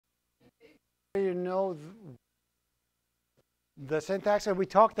you know the syntax, and we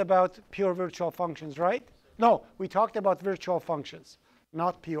talked about pure virtual functions, right? No, we talked about virtual functions,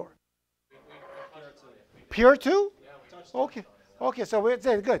 not pure. Pure too? Okay. Okay, so we're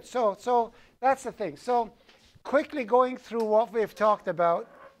good. So that's the thing. So quickly going through what we've talked about,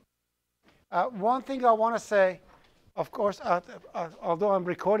 one thing I want to say, of course, although I'm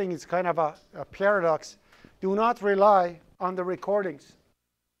recording, it's kind of a paradox. Do not rely on the recordings.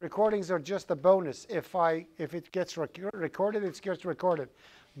 Recordings are just a bonus. If it gets recorded, it gets recorded.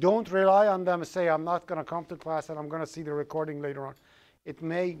 Don't rely on them and say, I'm not going to come to class and I'm going to see the recording later on. It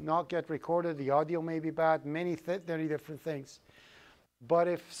may not get recorded. The audio may be bad. Many different things. But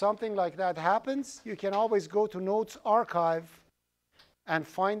if something like that happens, you can always go to Notes Archive and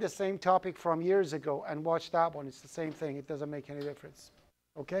find the same topic from years ago and watch that one. It's the same thing. It doesn't make any difference.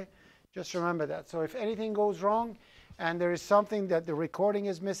 Okay? Just remember that. So if anything goes wrong and there is something that the recording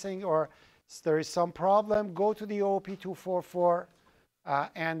is missing or there is some problem, go to the OOP244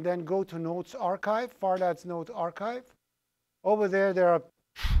 and then go to Notes Archive, Fardad's Note Archive. Over there are,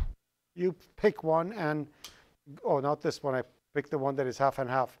 you pick one and, oh, not this one. I picked the one that is half and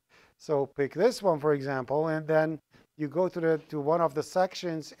half. So pick this one, for example, and then you go to one of the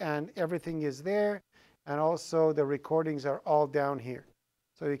sections and everything is there. And also the recordings are all down here.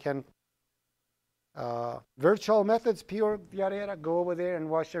 So you can, virtual methods, pure, yada, yada, go over there and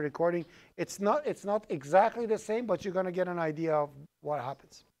watch the recording. It's not exactly the same, but you're going to get an idea of what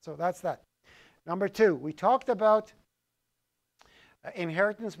happens. So that's that. Number two, we talked about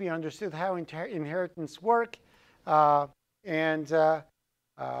inheritance. We understood how inheritance work. And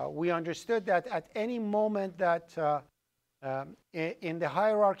we understood that at any moment that in the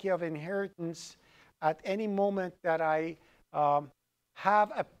hierarchy of inheritance, at any moment that I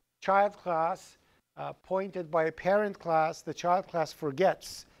have a child class pointed by a parent class, the child class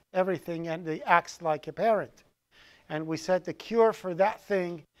forgets everything and they acts like a parent. And we said the cure for that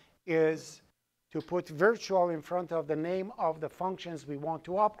thing is to put virtual in front of the name of the functions we want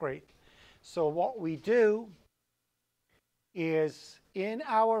to upgrade. So what we do is in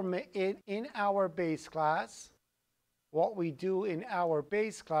our base class, the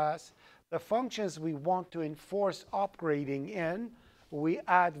functions we want to enforce upgrading in, we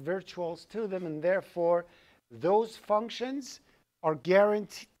add virtuals to them, and therefore those functions are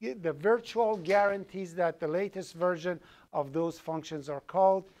guaranteed. The virtual guarantees that the latest version of those functions are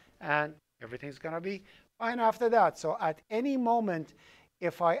called, and everything's going to be fine after that. So at any moment,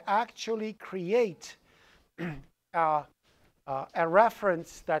 if I actually create a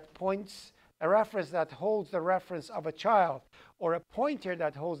reference that holds the reference of a child, or a pointer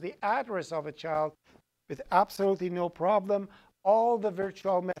that holds the address of a child, with absolutely no problem, all the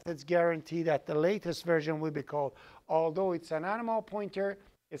virtual methods guarantee that the latest version will be called. Although it's an animal pointer,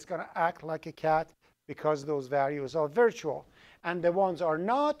 it's going to act like a cat because those values are virtual. And the ones are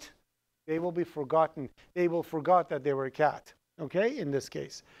not, they will be forgotten. They will forget that they were a cat, okay, in this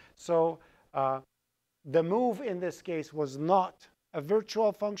case. So the move in this case was not a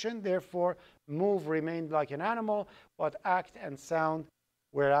virtual function. Therefore, move remained like an animal, but act and sound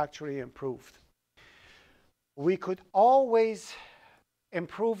were actually improved. We could always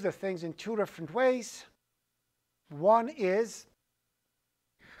improve the things in two different ways. One is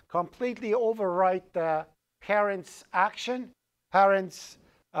completely overwrite the parent's action, parent's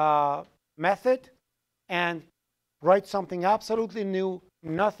method, and write something absolutely new,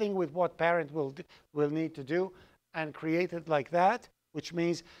 nothing with what parent will need to do, and create it like that, which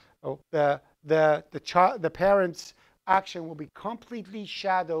means the parent's action will be completely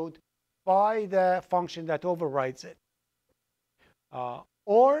shadowed by the function that overrides it.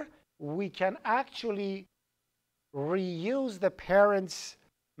 Or we can actually reuse the parent's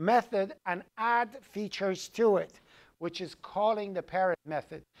method and add features to it, which is calling the parent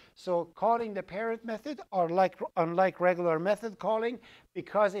method. So calling the parent method are unlike regular method calling,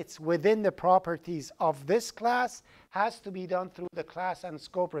 because it's within the properties of this class, has to be done through the class and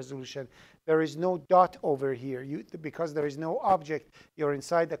scope resolution. There is no dot over here. Because there is no object, you're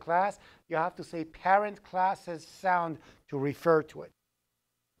inside the class, you have to say parent classes sound to refer to it.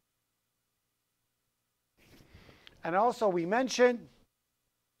 And also we mentioned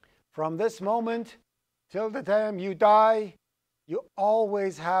from this moment till the time you die, you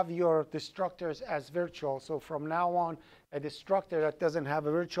always have your destructors as virtual. So from now on, a destructor that doesn't have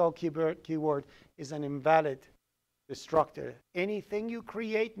a virtual keyword is an invalid destructor. Anything you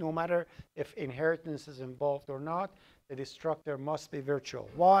create, no matter if inheritance is involved or not, the destructor must be virtual.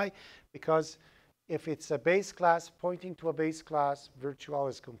 Why? Because if it's a base class pointing to a base class, virtual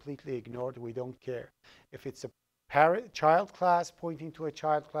is completely ignored. We don't care. If it's a child class pointing to a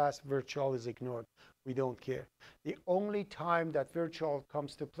child class, virtual is ignored. We don't care. The only time that virtual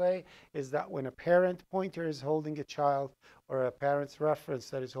comes to play is that when a parent pointer is holding a child or a parent's reference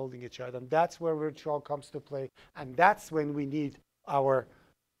that is holding a child. And that's where virtual comes to play. And that's when we need our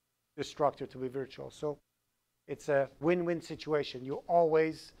destructor to be virtual. So it's a win-win situation. You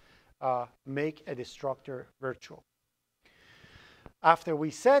always make a destructor virtual. After we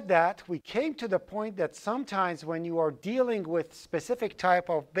said that, we came to the point that sometimes when you are dealing with specific type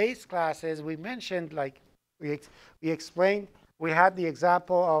of base classes, we mentioned, like we explained, we had the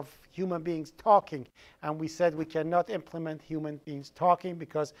example of human beings talking, and we said we cannot implement human beings talking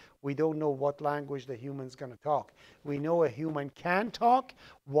because we don't know what language the human's going to talk. We know a human can talk.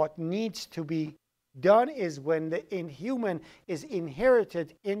 What needs to be done is when the inhuman is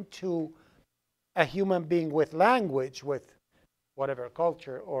inherited into a human being with language, with whatever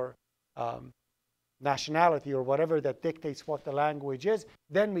culture or nationality or whatever that dictates what the language is,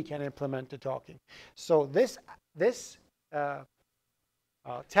 then we can implement the talking. So this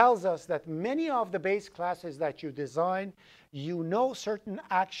tells us that many of the base classes that you design, you know certain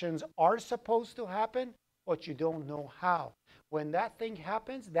actions are supposed to happen, but you don't know how. When that thing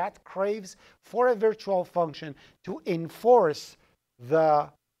happens, that craves for a virtual function to enforce the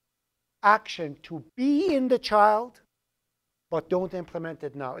action to be in the child, but don't implement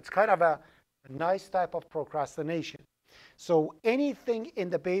it now. It's kind of a nice type of procrastination. So anything in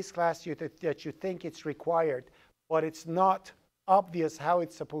the base class that you think it's required, but it's not obvious how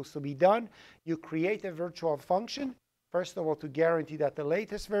it's supposed to be done, you create a virtual function, first of all, to guarantee that the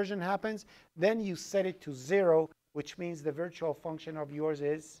latest version happens. Then you set it to 0, which means the virtual function of yours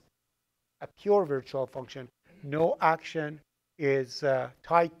is a pure virtual function. No action is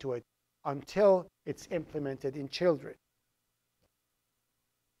tied to it until it's implemented in children.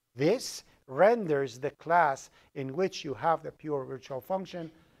 This renders the class in which you have the pure virtual function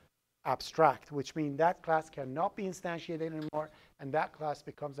abstract, which means that class cannot be instantiated anymore, and that class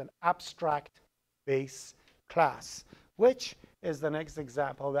becomes an abstract base class, which is the next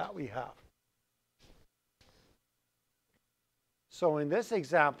example that we have. So in this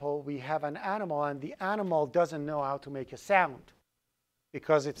example, we have an animal, and the animal doesn't know how to make a sound.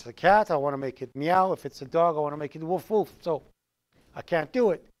 Because it's a cat, I want to make it meow. If it's a dog, I want to make it woof woof. So I can't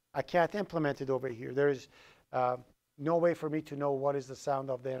do it. I can't implement it over here. There is no way for me to know what is the sound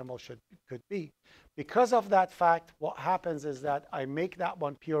of the animal could be. Because of that fact, what happens is that I make that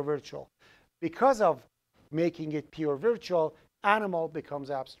one pure virtual. Because of making it pure virtual, animal becomes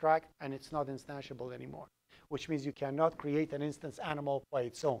abstract, and it's not instantiable anymore, which means you cannot create an instance animal by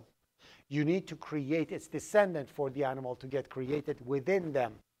its own. You need to create its descendant for the animal to get created within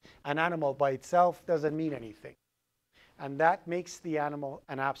them. An animal by itself doesn't mean anything. And that makes the animal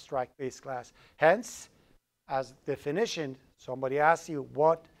an abstract base class. Hence, as definition, somebody asks you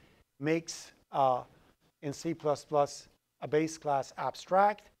what makes in C++ a base class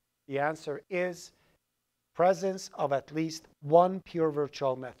abstract. The answer is presence of at least one pure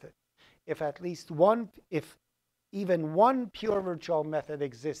virtual method. If even one pure virtual method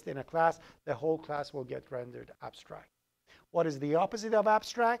exists in a class, the whole class will get rendered abstract. What is the opposite of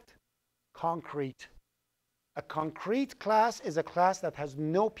abstract? Concrete. A concrete class is a class that has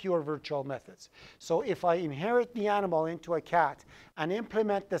no pure virtual methods. So if I inherit the animal into a cat and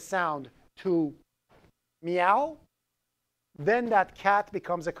implement the sound to meow, then that cat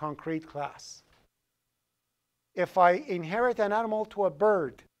becomes a concrete class. If I inherit an animal to a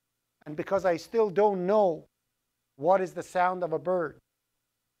bird, and because I still don't know what is the sound of a bird,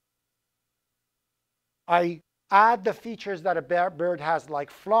 I add the features that a bird has, like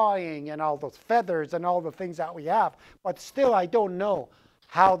flying and all those feathers and all the things that we have, but still I don't know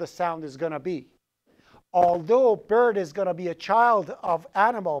how the sound is going to be. Although bird is going to be a child of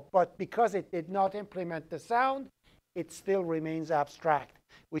animal, but because it did not implement the sound, it still remains abstract,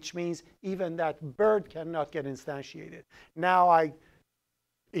 which means even that bird cannot get instantiated. Now I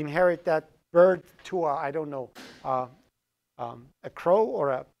inherit that bird to a, I don't know, a crow or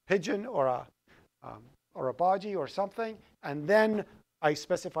a pigeon or a budgie or something, and then I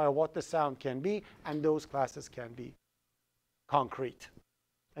specify what the sound can be, and those classes can be concrete.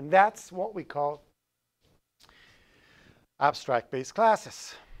 And that's what we call abstract-based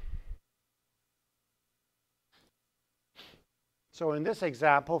classes. So in this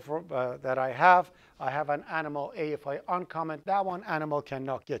example that I have an animal A. If I uncomment that one, animal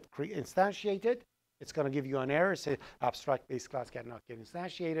cannot get instantiated. It's going to give you an error, say abstract-based class cannot get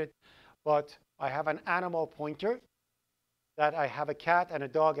instantiated. But I have an animal pointer that I have a cat and a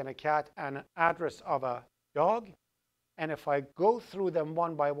dog and a cat and an address of a dog. And if I go through them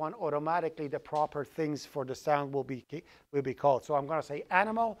one by one, automatically the proper things for the sound will be called. So I'm going to say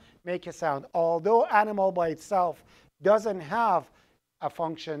animal, make a sound. Although animal by itself doesn't have a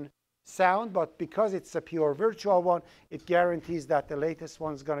function sound, but because it's a pure virtual one, it guarantees that the latest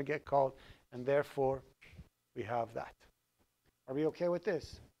one is going to get called, and therefore we have that. Are we okay with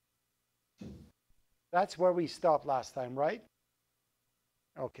this? That's where we stopped last time, right?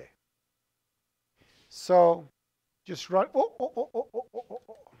 Okay. So just run.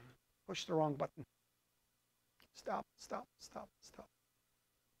 Push the wrong button. Stop.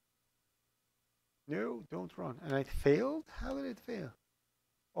 No, don't run. And it failed? How did it fail?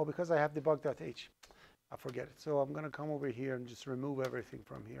 Oh, because I have debug.h. I forget it. So I'm going to come over here and just remove everything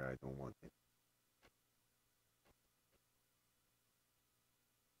from here. I don't want it.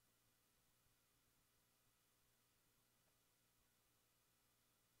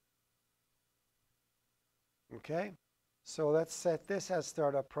 Okay, so let's set this as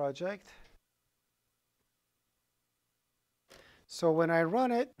startup project. So when I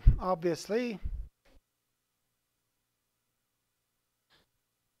run it, obviously,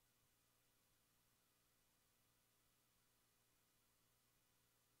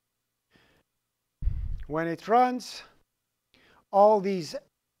 when it runs, all these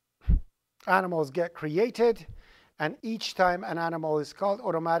animals get created. And each time an animal is called,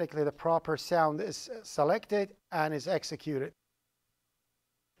 automatically the proper sound is selected and is executed.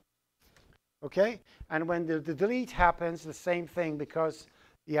 Okay? And when the delete happens, the same thing, because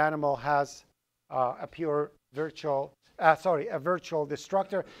the animal has a pure virtual, a virtual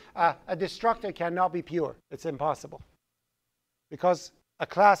destructor. A destructor cannot be pure. It's impossible. Because a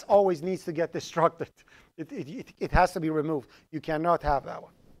class always needs to get destructed. It has to be removed. You cannot have that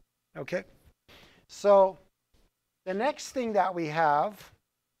one. Okay? So the next thing that we have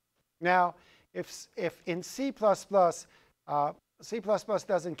now, if in C++, C++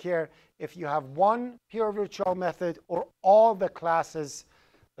 doesn't care if you have one pure virtual method or all the classes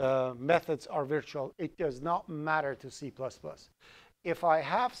methods are virtual. It does not matter to C++. If I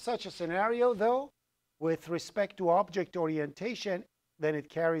have such a scenario, though, with respect to object orientation, then it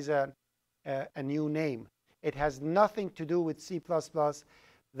carries a new name. It has nothing to do with C++.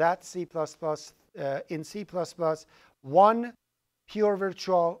 That C++, in C++, one pure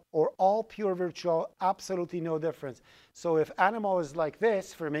virtual or all pure virtual, absolutely no difference. So if animal is like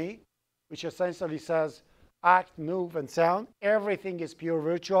this for me, which essentially says act, move, and sound, everything is pure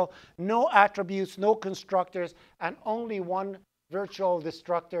virtual. No attributes, no constructors, and only one virtual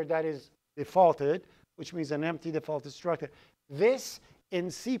destructor that is defaulted, which means an empty default destructor. This,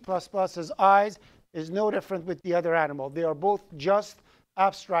 in C++'s eyes, is no different with the other animal. They are both just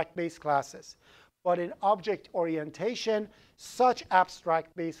abstract-based classes. But in object orientation, such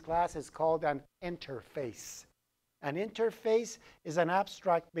abstract-based class is called an interface. An interface is an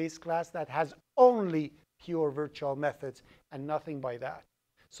abstract-based class that has only pure virtual methods and nothing by that.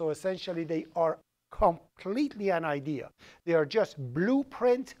 So essentially, they are completely an idea. They are just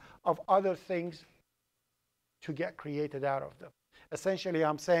blueprint of other things to get created out of them. Essentially,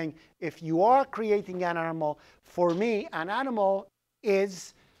 I'm saying if you are creating an animal, for me, an animal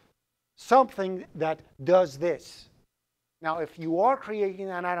is something that does this. Now, if you are creating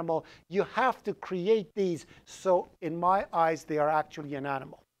an animal, you have to create these. So in my eyes, they are actually an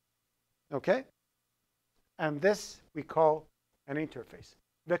animal. Okay? And this we call an interface.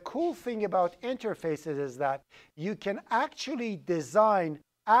 The cool thing about interfaces is that you can actually design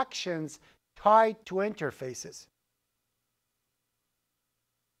actions tied to interfaces.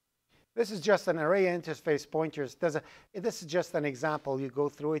 This is just an array interface pointers. This is just an example. You go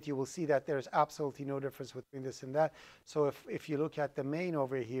through it, you will see that there's absolutely no difference between this and that. So if you look at the main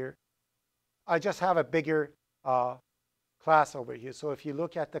over here, I just have a bigger class over here. So if you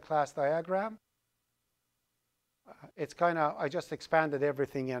look at the class diagram, it's kind of, I just expanded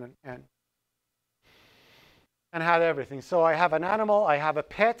everything and had everything. So I have an animal, I have a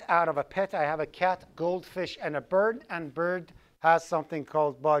pet. Out of a pet, I have a cat, goldfish, and a bird. And bird has something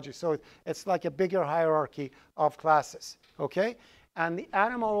called budget. So it's like a bigger hierarchy of classes. Okay? And the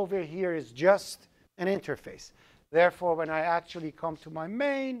animal over here is just an interface. Therefore, when I actually come to my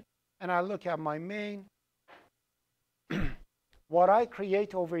main and I look at my main, what I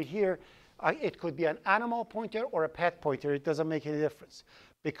create over here, it could be an animal pointer or a pet pointer. It doesn't make any difference.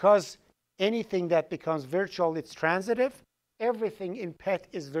 Because anything that becomes virtual, it's transitive. Everything in pet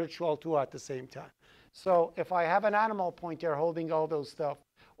is virtual too at the same time. So if I have an animal pointer holding all those stuff,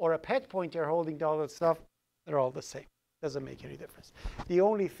 or a pet pointer holding all that stuff, they're all the same. Doesn't make any difference. The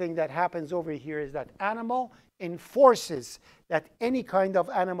only thing that happens over here is that animal enforces that any kind of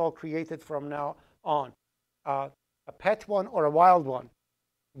animal created from now on, a a pet one or a wild one,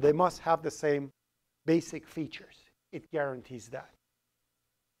 they must have the same basic features. It guarantees that.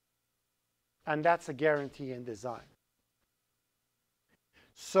 And that's a guarantee in design.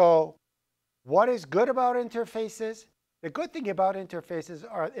 So what is good about interfaces? The good thing about interfaces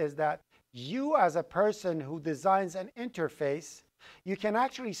is that you, as a person who designs an interface, you can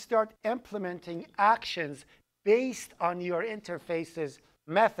actually start implementing actions based on your interface's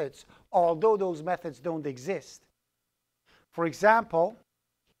methods, although those methods don't exist. For example,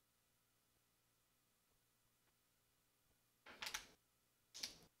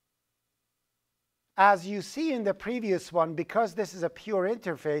 as you see in the previous one, because this is a pure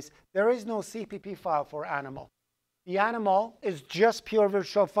interface, there is no CPP file for animal. The animal is just pure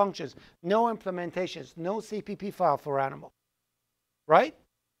virtual functions, no implementations, no CPP file for animal, right?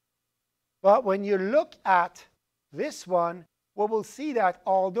 But when you look at this one, we will see that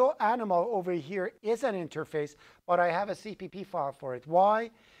although animal over here is an interface, but I have a CPP file for it.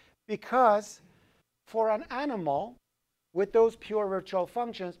 Why? Because for an animal, with those pure virtual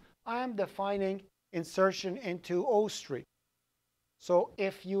functions, I am defining insertion into OStream. So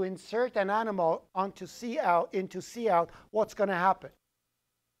if you insert an animal onto cout, what's going to happen?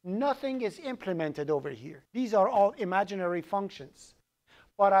 Nothing is implemented over here. These are all imaginary functions.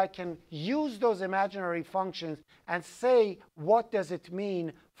 But I can use those imaginary functions and say, what does it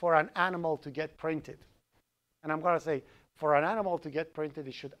mean for an animal to get printed? And I'm going to say, for an animal to get printed,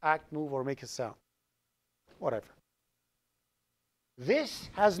 it should act, move, or make a sound. Whatever. This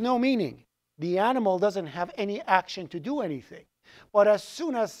has no meaning. The animal doesn't have any action to do anything. But as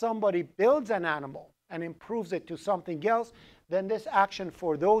soon as somebody builds an animal and improves it to something else, then this action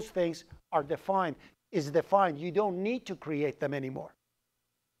for those things is defined. You don't need to create them anymore.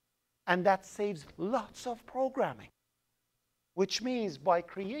 And that saves lots of programming, which means by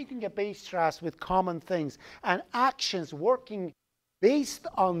creating a base class with common things and actions working based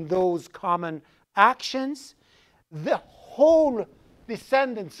on those common actions, the whole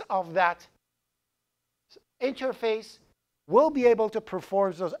descendants of that interface will be able to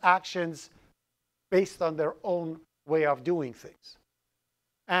perform those actions based on their own way of doing things.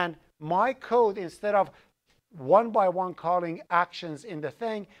 And my code, instead of one by one calling actions in the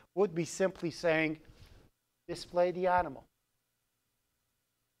thing, would be simply saying, display the animal.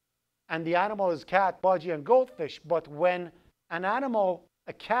 And the animal is cat, budgie, and goldfish. But when an animal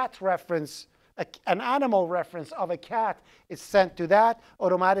reference of a cat is sent to that,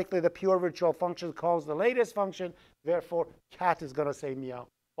 automatically the pure virtual function calls the latest function. Therefore, cat is going to say meow,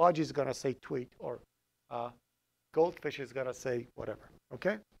 budgie is going to say tweet, or goldfish is going to say whatever.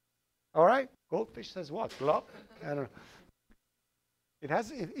 Okay? All right? Goldfish says what? Glop? I don't know.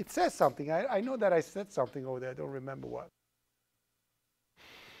 It says something. I know that I said something over there. I don't remember what.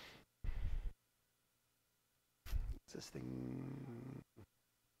 What's this thing?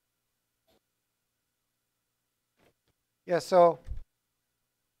 Yeah, so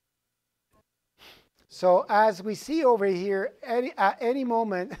as we see over here, at any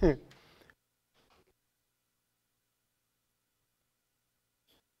moment,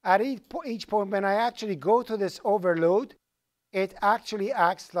 at each point, when I actually go to this overload, it actually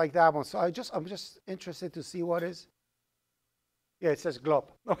acts like that one. So I'm just interested to see what is. Yeah, it says glop.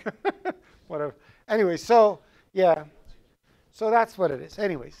 Okay, whatever. Anyway, so yeah, so that's what it is.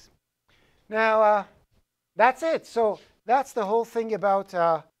 Anyways, now that's it. So that's the whole thing about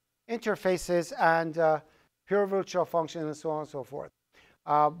interfaces and pure virtual functions and so on and so forth.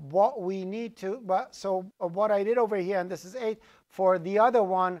 What we need to, so what I did over here, and this is 8, for the other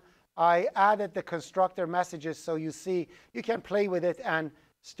one, I added the constructor messages, so you see, you can play with it and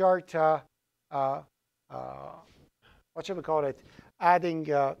start, what should we call it, adding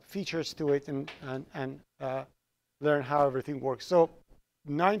features to it and learn how everything works. So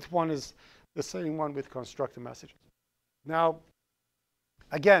 9th one is the same one with constructor messages. Now,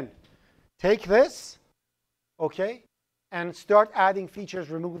 again, take this, okay, and start adding features,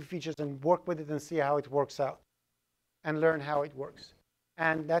 removing features, and work with it and see how it works out and learn how it works.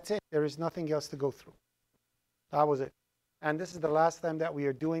 And that's it. There is nothing else to go through. That was it. And this is the last time that we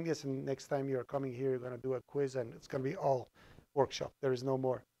are doing this. And next time you're coming here, you're going to do a quiz, and it's going to be all workshop. There is no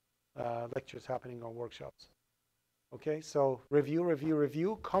more lectures happening on workshops. Okay, so review, review,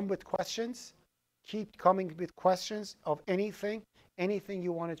 review. Come with questions. Keep coming with questions of anything. Anything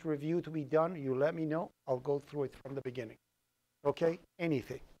you wanted to review to be done, you let me know. I'll go through it from the beginning. Okay,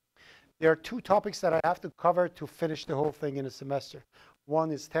 anything. There are 2 topics that I have to cover to finish the whole thing in a semester. One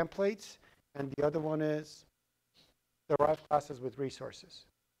is templates, and the other one is derived classes with resources.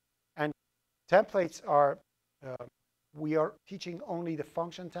 And templates are, we are teaching only the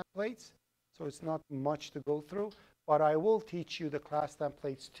function templates, so it's not much to go through. but I will teach you the class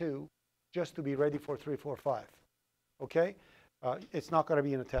templates too, just to be ready for 345. Okay? It's not going to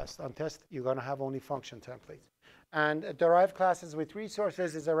be in a test. On test, you're going to have only function templates. And derived classes with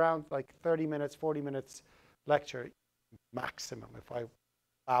resources is around like 30 minutes, 40 minutes lecture maximum if I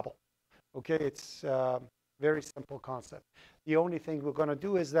babble. Okay, it's very simple concept. The only thing we're going to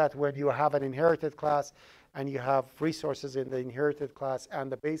do is that when you have an inherited class and you have resources in the inherited class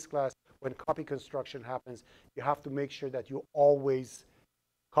and the base class, when copy construction happens, you have to make sure that you always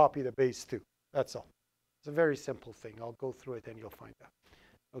copy the base too. That's all. It's a very simple thing. I'll go through it and you'll find out.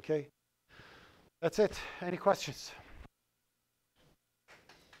 Okay? That's it. Any questions?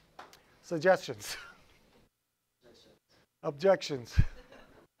 Suggestions? Objections?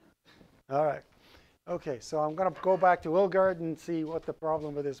 All right. Okay, so I'm going to go back to Ilgard and see what the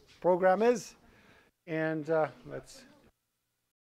problem with this program is. And let's